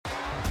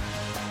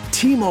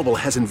T-Mobile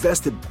has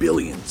invested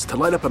billions to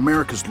light up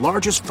America's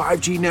largest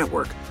 5G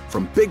network,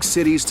 from big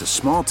cities to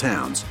small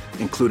towns,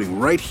 including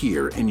right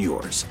here in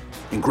yours.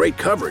 And great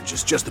coverage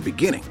is just the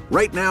beginning.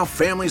 Right now,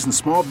 families and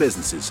small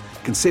businesses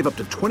can save up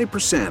to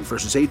 20%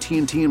 versus AT&T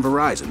and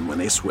Verizon when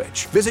they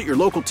switch. Visit your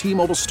local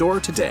T-Mobile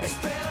store today.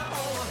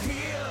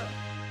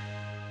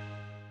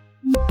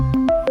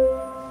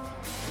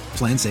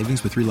 Plan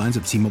savings with 3 lines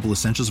of T-Mobile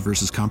Essentials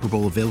versus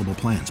comparable available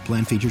plans.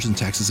 Plan features and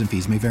taxes and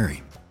fees may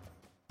vary.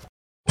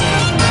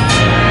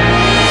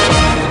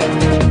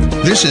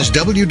 This is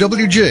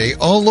WWJ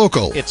All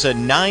Local. It's a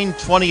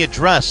 9:20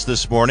 address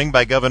this morning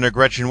by Governor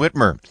Gretchen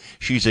Whitmer.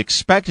 She's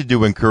expected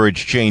to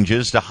encourage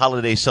changes to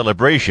holiday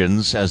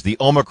celebrations as the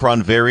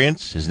Omicron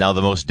variant is now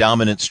the most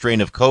dominant strain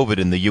of COVID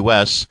in the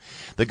U.S.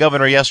 The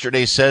governor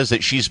yesterday says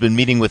that she's been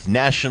meeting with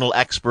national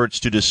experts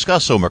to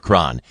discuss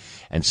Omicron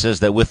and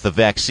says that with the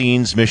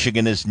vaccines,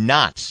 Michigan is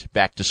not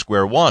back to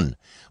square one.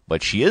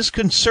 But she is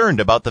concerned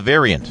about the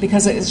variant.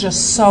 Because it is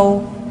just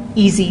so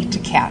easy to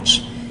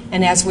catch.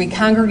 And as we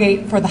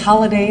congregate for the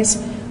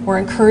holidays, we're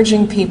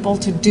encouraging people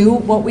to do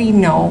what we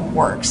know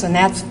works. And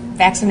that's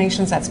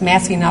vaccinations, that's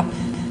masking up,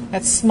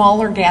 that's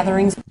smaller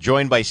gatherings.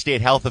 Joined by state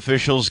health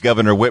officials,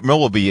 Governor Whitmer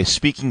will be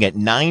speaking at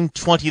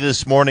 9:20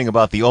 this morning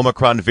about the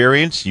Omicron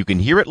variant. You can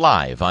hear it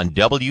live on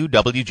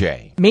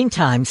WWJ.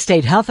 Meantime,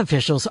 state health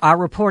officials are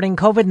reporting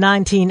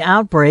COVID-19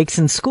 outbreaks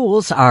in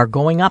schools are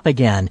going up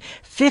again.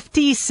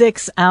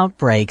 56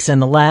 outbreaks in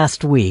the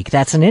last week.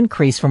 That's an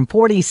increase from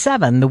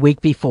 47 the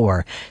week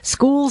before.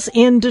 Schools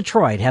in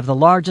Detroit have the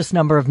largest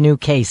number of new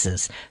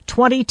cases.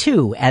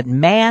 22 at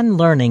Mann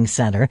Learning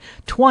Center,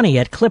 20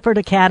 at Clippard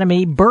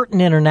Academy.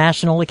 Burton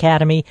International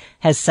Academy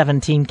has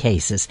 17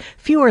 cases.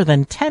 Fewer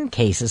than 10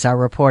 cases are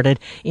reported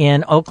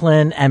in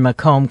Oakland and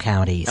Macomb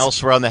counties.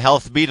 Elsewhere on the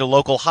Health Beat, a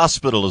local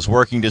hospital is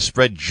working to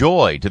spread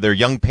joy to their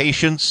young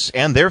patients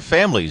and their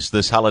families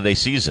this holiday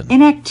season.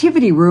 An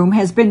activity room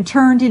has been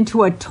turned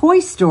into a toy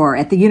store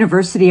at the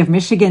University of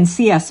Michigan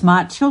C.S.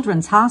 Mott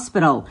Children's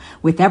Hospital,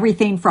 with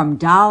everything from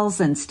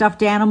dolls and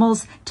stuffed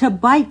animals to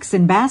bikes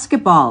and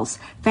basketballs.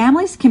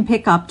 Families can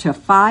pick up to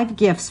 5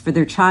 gifts for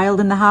their child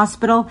in the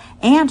hospital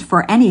and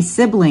for any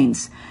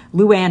siblings.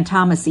 Luann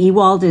Thomas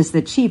Ewald is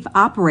the chief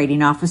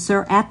operating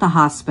officer at the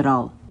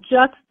hospital.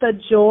 Just the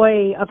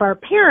joy of our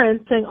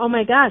parents saying, oh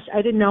my gosh,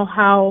 I didn't know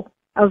how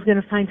I was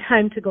going to find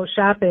time to go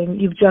shopping.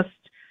 You've just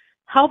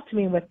helped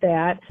me with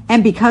that.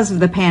 And because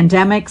of the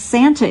pandemic,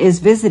 Santa is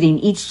visiting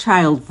each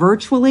child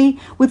virtually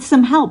with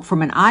some help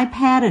from an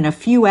iPad and a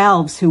few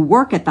elves who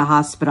work at the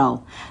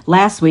hospital.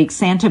 Last week,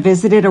 Santa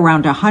visited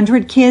around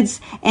 100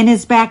 kids and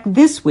is back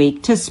this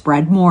week to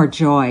spread more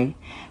joy.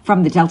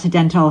 From the Delta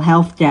Dental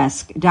Health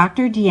Desk,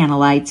 Dr. Deanna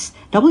Lights,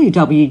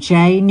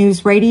 WWJ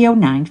News Radio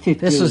 950.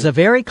 This was a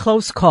very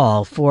close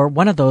call for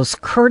one of those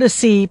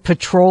courtesy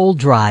patrol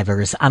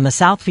drivers on the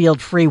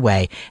Southfield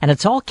Freeway, and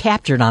it's all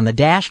captured on the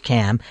dash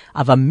cam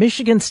of a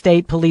Michigan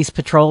State Police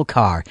patrol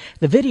car.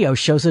 The video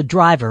shows a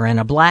driver in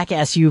a black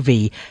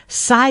SUV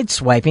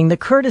sideswiping the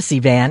courtesy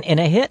van in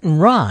a hit and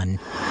run.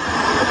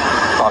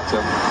 Talk to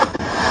him.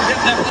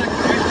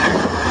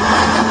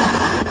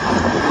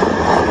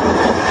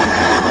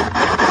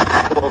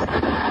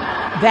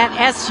 That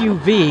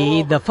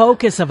SUV, the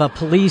focus of a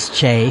police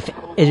chase,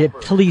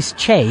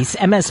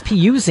 MSP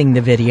using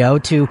the video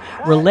to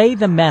relay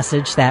the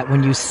message that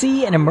when you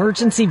see an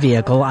emergency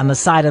vehicle on the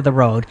side of the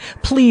road,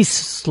 please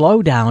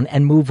slow down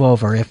and move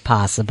over if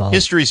possible.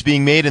 History is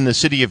being made in the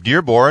city of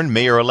Dearborn.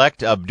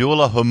 Mayor-elect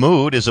Abdullah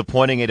Hammoud is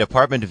appointing a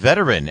department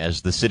veteran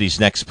as the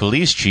city's next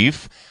police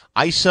chief.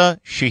 Isa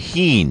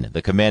Shaheen,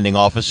 the commanding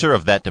officer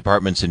of that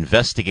department's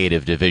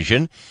investigative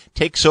division,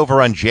 takes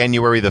over on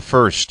January the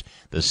 1st,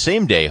 the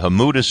same day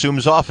Hammoud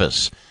assumes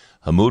office.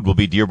 Hammoud will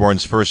be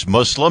Dearborn's first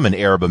Muslim and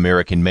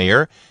Arab-American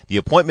mayor. The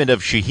appointment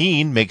of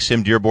Shaheen makes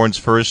him Dearborn's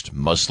first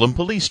Muslim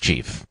police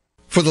chief.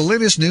 For the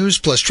latest news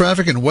plus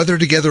traffic and weather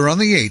together on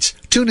the 8s,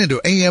 tune into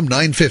AM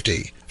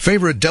 950.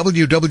 Favorite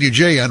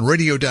WWJ on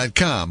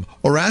radio.com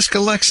or ask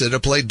Alexa to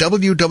play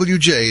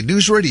WWJ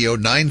News Radio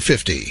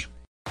 950.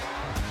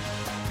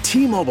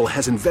 T-Mobile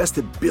has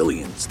invested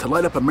billions to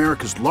light up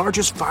America's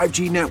largest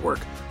 5G network,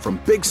 from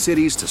big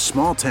cities to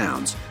small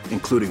towns,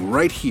 including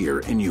right here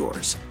in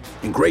yours.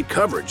 And great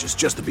coverage is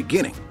just the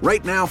beginning.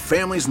 Right now,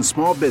 families and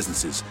small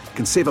businesses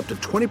can save up to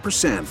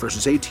 20%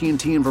 versus AT&T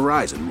and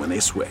Verizon when they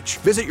switch.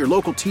 Visit your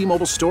local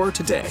T-Mobile store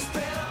today.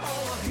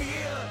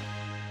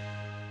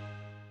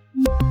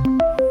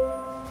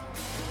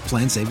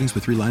 Plan savings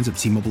with 3 lines of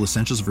T-Mobile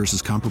Essentials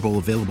versus comparable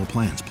available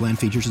plans. Plan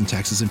features and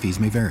taxes and fees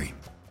may vary.